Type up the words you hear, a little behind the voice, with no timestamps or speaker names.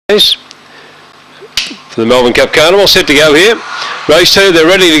For the Melbourne Cup Carnival, set to go here. Race 2, they're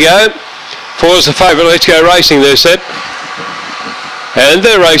ready to go. 4 is the favourite, Let's Go Racing, they're set. And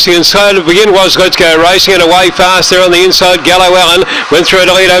they're racing, and so to begin was Let's Go Racing, and away fast there on the inside. Gallo Allen went through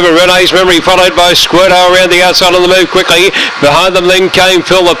to lead over Renee's Memory, followed by Squirto around the outside on the move quickly. Behind them then came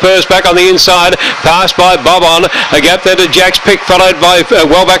Phil the Purse back on the inside, passed by Bob On. A gap there to Jack's Pick, followed by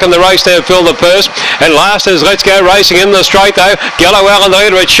well back in the race there, Phil the Purse. And last is Let's Go Racing in the straight though. Gallo Allen the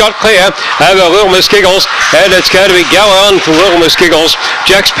leader, it's shot clear over Little Miss Giggles, and it's going to be Gallo Allen from Little Miss Giggles.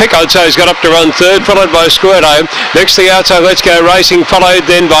 Jack's Pick, I'd say, has got up to run third, followed by Squirto. Next to the outside, Let's Go Racing, followed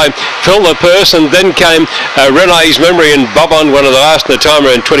then by Phil the Purse, and then came Renee's Memory, and Bob On, one of the last in the time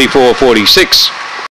around 24.46.